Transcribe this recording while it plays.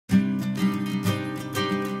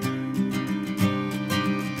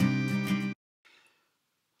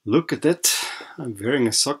Look at that! I'm wearing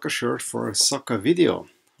a soccer shirt for a soccer video.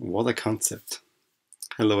 What a concept.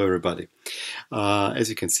 Hello everybody. As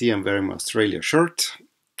you can see, I'm wearing my Australia shirt.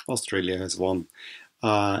 Australia has won.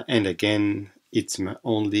 And again, it's my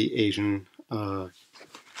only Asian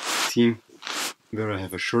team where I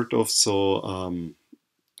have a shirt of, so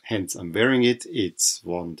hence I'm wearing it. It's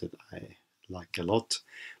one that I like a lot.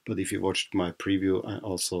 But if you watched my preview, I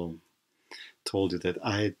also told you that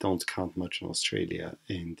I don't count much on Australia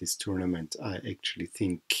in this tournament. I actually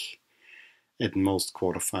think at most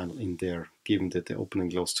quarterfinal in there, given that the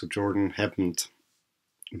opening loss to Jordan happened.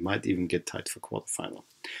 It might even get tight for quarterfinal.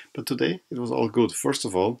 But today it was all good. First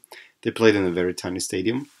of all, they played in a very tiny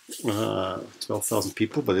stadium, 12,000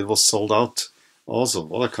 people, but it was sold out. Also,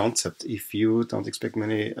 what a concept. If you don't expect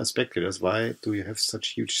many spectators, why do you have such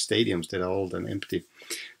huge stadiums that are all then empty?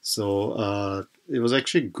 So it was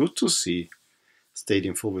actually good to see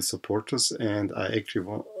stadium full with supporters, and I actually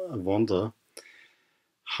wonder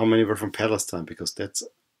how many were from Palestine, because that's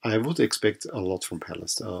I would expect a lot from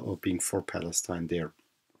Palestine or being for Palestine there,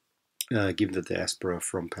 given the diaspora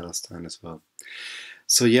from Palestine as well.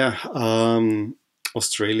 So yeah,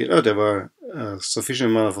 Australia. Oh, there were a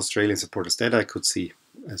sufficient amount of Australian supporters that I could see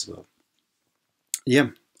as well. Yeah,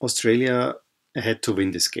 Australia had to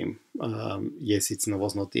win this game. Yes, it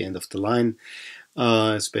was not the end of the line,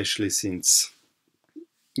 especially since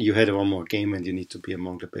you had one more game and you need to be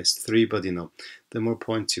among the best three. But the more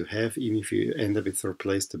points you have, even if you end up in third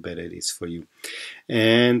place, the better it is for you.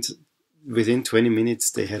 And within 20 minutes,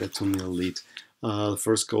 they had a 2-0 lead. The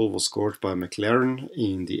first goal was scored by McLaren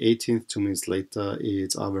in the 18th. 2 minutes later,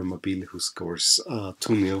 it's Awer Mobile who scores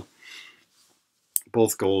 2-0.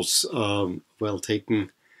 Both goals well taken.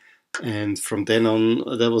 And from then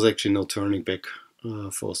on, there was actually no turning back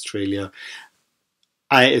for Australia.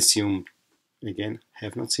 I assume, again,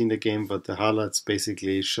 have not seen the game, but the highlights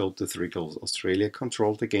basically showed the 3 goals. Australia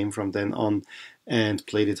controlled the game from then on and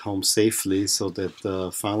played it home safely, so that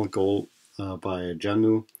the final goal by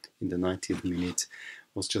Janu in the 90th minute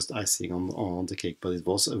was just icing on the cake. But it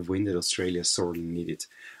was a win that Australia sorely needed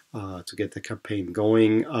to get the campaign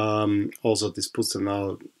going. Also, this puts them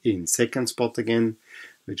now in second spot again,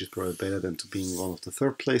 which is probably better than to being one of the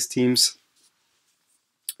third place teams.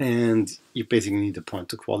 And you basically need a point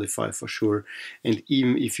to qualify for sure. And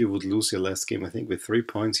even if you would lose your last game, I think with 3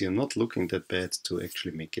 points, you're not looking that bad to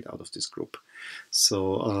actually make it out of this group.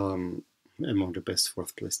 So among the best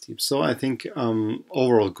fourth place teams. So I think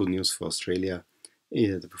overall good news for Australia.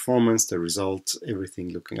 The performance, the result, everything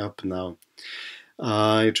looking up now.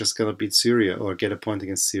 You're just gonna beat Syria or get a point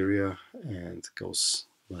against Syria, and it goes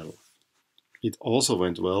well. It also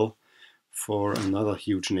went well for another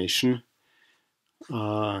huge nation,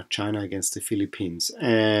 China against the Philippines.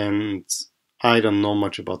 And I don't know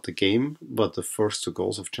much about the game, but the first 2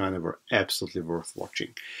 goals of China were absolutely worth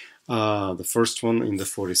watching. The first one in the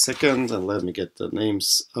 42nd, and let me get the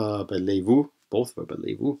names, by Lei Wu. Both were by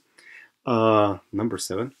Lei Wu. Number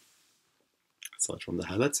 7. Saw it from the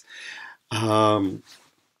highlights.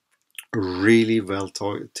 Really well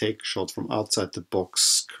take shot from outside the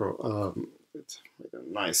box.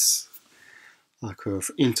 Nice curve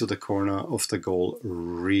into the corner of the goal.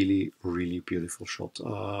 Really, really beautiful shot.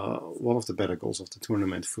 One of the better goals of the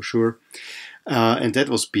tournament for sure. And that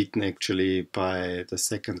was beaten actually by the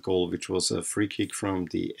second goal, which was a free kick from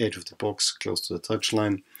the edge of the box, close to the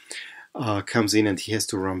touchline. Comes in and he has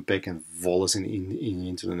to run back and volleys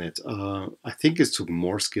into the net. I think it took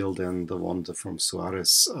more skill than the one from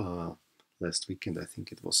Suarez last weekend. I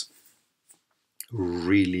think it was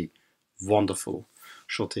really wonderful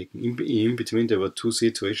shot taking. In between, there were 2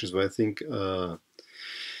 situations where I think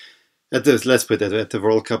let's put that, at the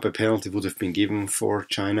World Cup, a penalty would have been given for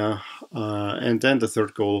China. And then the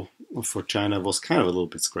third goal for China was kind of a little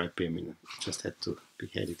bit scrappy. I mean, it just had to be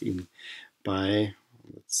headed in by,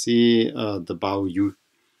 let's see, the Bao Yu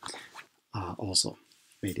also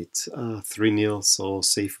made it 3-0, so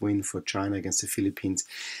safe win for China against the Philippines.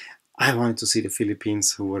 I wanted to see the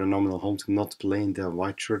Philippines, who were a nominal home team, not play in their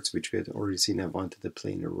white shirts, which we had already seen. I wanted to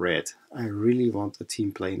play in red. I really want a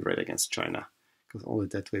team playing red against China, because only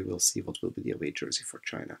that way we'll see what will be the away jersey for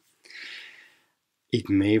China. It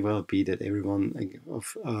may well be that everyone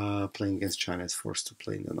playing against China is forced to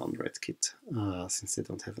play in the non-red kit, since they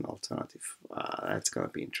don't have an alternative. That's going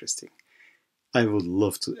to be interesting. I would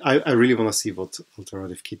love to. I really want to see what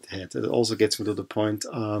alternative kit they had. It also gets me to the point.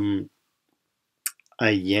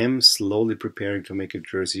 I am slowly preparing to make a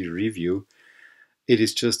jersey review. It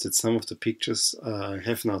is just that some of the pictures, I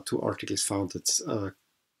have now 2 articles found that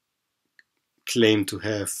claim to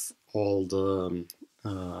have all the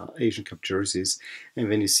Asian Cup jerseys, and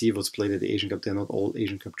when you see what's played at the Asian Cup, they're not all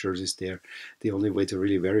Asian Cup jerseys there. The only way to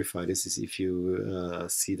really verify this is if you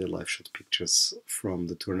see the live shot pictures from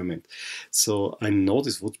the tournament. So I know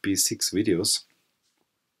this would be 6 videos,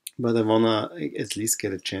 but I wanna at least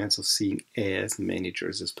get a chance of seeing as many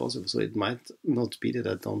jerseys as possible. So it might not be that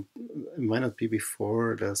it might not be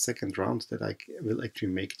before the second round that I will actually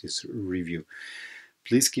make this review.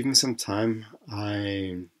 Please give me some time.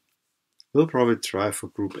 I will probably try for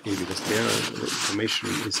Group A because their information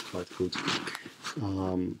is quite good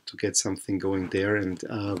to get something going there, and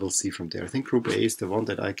we'll see from there. I think Group A is the one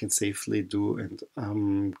that I can safely do,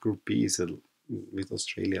 and Group B is with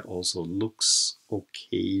Australia also looks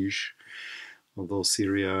okay-ish. Although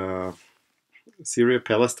Syria,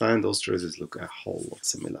 Palestine, those jerseys look a whole lot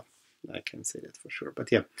similar. I can say that for sure. But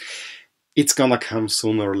yeah, it's gonna come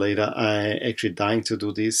sooner or later. I actually dying to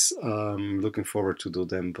do this. Looking forward to do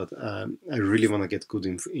them, but I really want to get good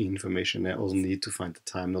information. I also need to find the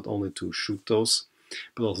time not only to shoot those,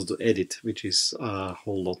 but also to edit, which is a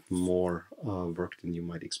whole lot more work than you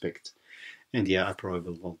might expect. And yeah, I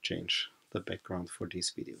probably won't change the background for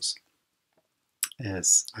these videos,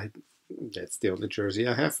 as that's the only jersey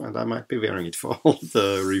I have, and I might be wearing it for all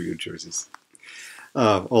the review jerseys,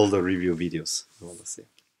 all the review videos, I want to say.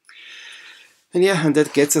 And yeah, and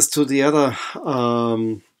that gets us to the other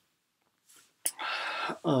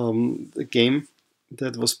the game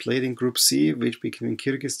that was played in Group C, which between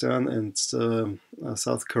Kyrgyzstan and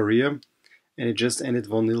South Korea, and it just ended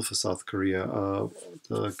 1-0 for South Korea.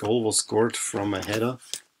 The goal was scored from a header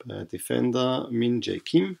by defender Min Jae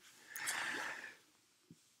Kim,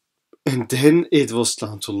 and then it was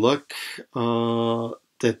down to luck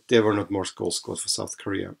that there were not more goals scored for South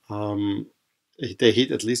Korea. They hit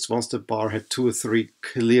at least once the bar, had 2 or 3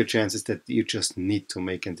 clear chances that you just need to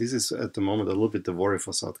make. And this is at the moment a little bit the worry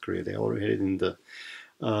for South Korea. They already had it in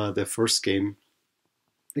their first game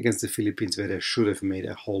against the Philippines, where they should have made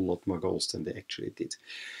a whole lot more goals than they actually did.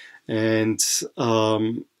 And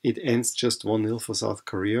it ends just 1-0 for South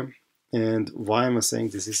Korea. And why am I saying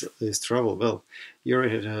this is trouble? Well, you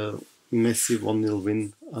already had a massive 1-0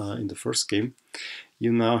 win in the first game.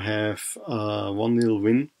 You now have a 1-0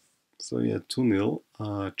 win. So yeah,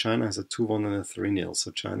 2-0. China has a 2-1 and a 3-0.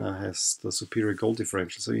 So China has the superior goal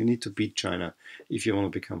differential. So you need to beat China if you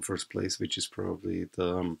want to become first place, which is probably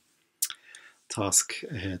the task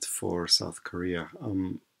ahead for South Korea.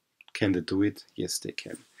 Can they do it? Yes, they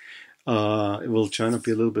can. Will China be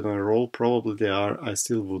a little bit on a roll? Probably they are. I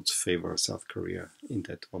still would favor South Korea in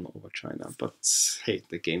that one over China. But hey,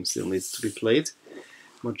 the game still needs to be played.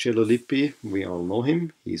 Marcello Lippi, we all know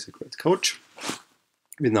him. He's a great coach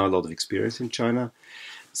with now a lot of experience in China.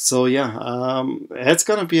 So yeah, it's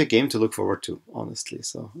gonna be a game to look forward to, honestly.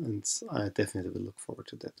 So, and I definitely will look forward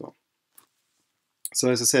to that one.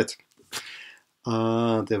 So as I said,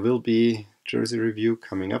 there will be jersey review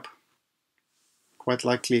coming up, quite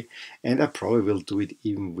likely, and I probably will do it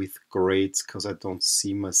even with grades, because I don't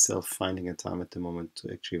see myself finding a time at the moment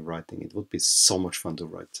to actually writing. It would be so much fun to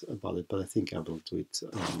write about it, but I think I will do it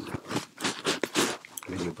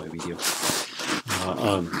video by video.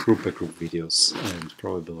 Group by group videos, and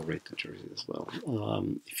probably will rate the jersey as well.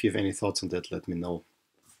 If you have any thoughts on that, let me know.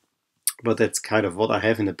 But that's kind of what I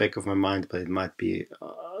have in the back of my mind, but it might be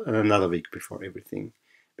another week before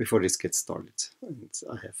this gets started, and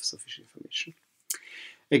I have sufficient information.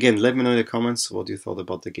 Again, let me know in the comments what you thought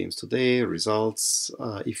about the games today, results.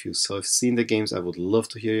 If you have seen the games, I would love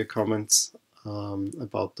to hear your comments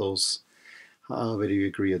about those, whether you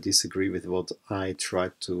agree or disagree with what I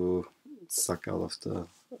tried to suck out of the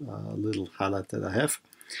little highlight that I have.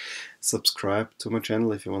 Subscribe to my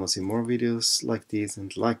channel if you want to see more videos like these,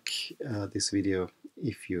 and like this video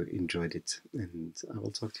if you enjoyed it, and I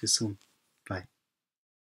will talk to you soon. Bye.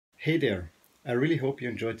 Hey there, I really hope you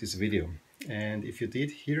enjoyed this video, and if you did,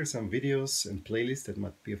 here are some videos and playlists that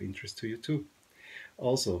might be of interest to you too.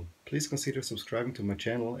 Also, please consider subscribing to my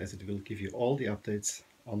channel, as it will give you all the updates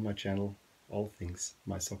on my channel, all things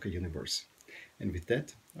My Soccer Universe. And with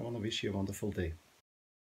that, I want to wish you a wonderful day.